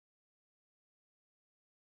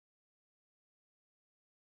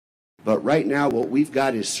But right now, what we've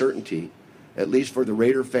got is certainty, at least for the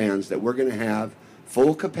Raider fans, that we're going to have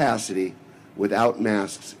full capacity without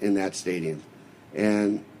masks in that stadium.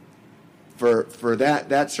 And for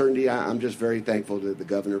that certainty, I'm just very thankful to the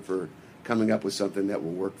governor for coming up with something that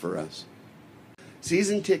will work for us.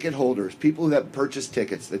 Season ticket holders, people that purchase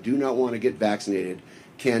tickets that do not want to get vaccinated,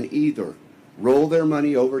 can either roll their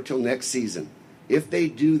money over till next season. If they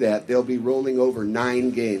do that, they'll be rolling over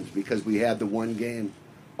 9 games because we had the 1 game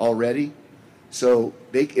already. So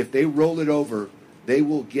if they roll it over, they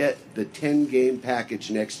will get the 10-game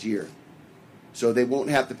package next year. So they won't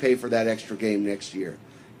have to pay for that extra game next year.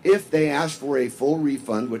 If they ask for a full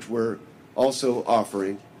refund, which we're also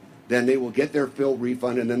offering, then they will get their full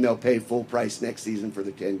refund, and then they'll pay full price next season for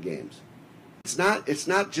the 10 games. It's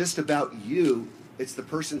not just about you, it's the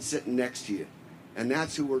person sitting next to you. And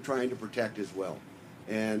that's who we're trying to protect as well.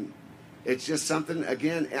 And it's just something,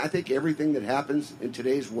 again, I think everything that happens in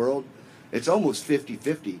today's world, it's almost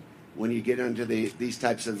 50-50 when you get into these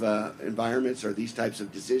types of environments or these types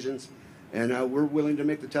of decisions. And we're willing to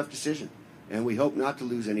make the tough decision. And we hope not to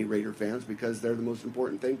lose any Raider fans because they're the most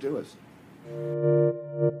important thing to us.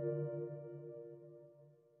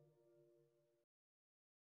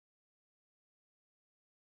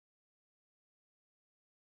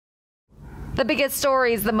 The biggest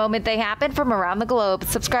stories the moment they happen from around the globe.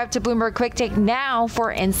 Subscribe to Bloomberg Quick Take now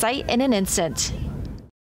for insight in an instant.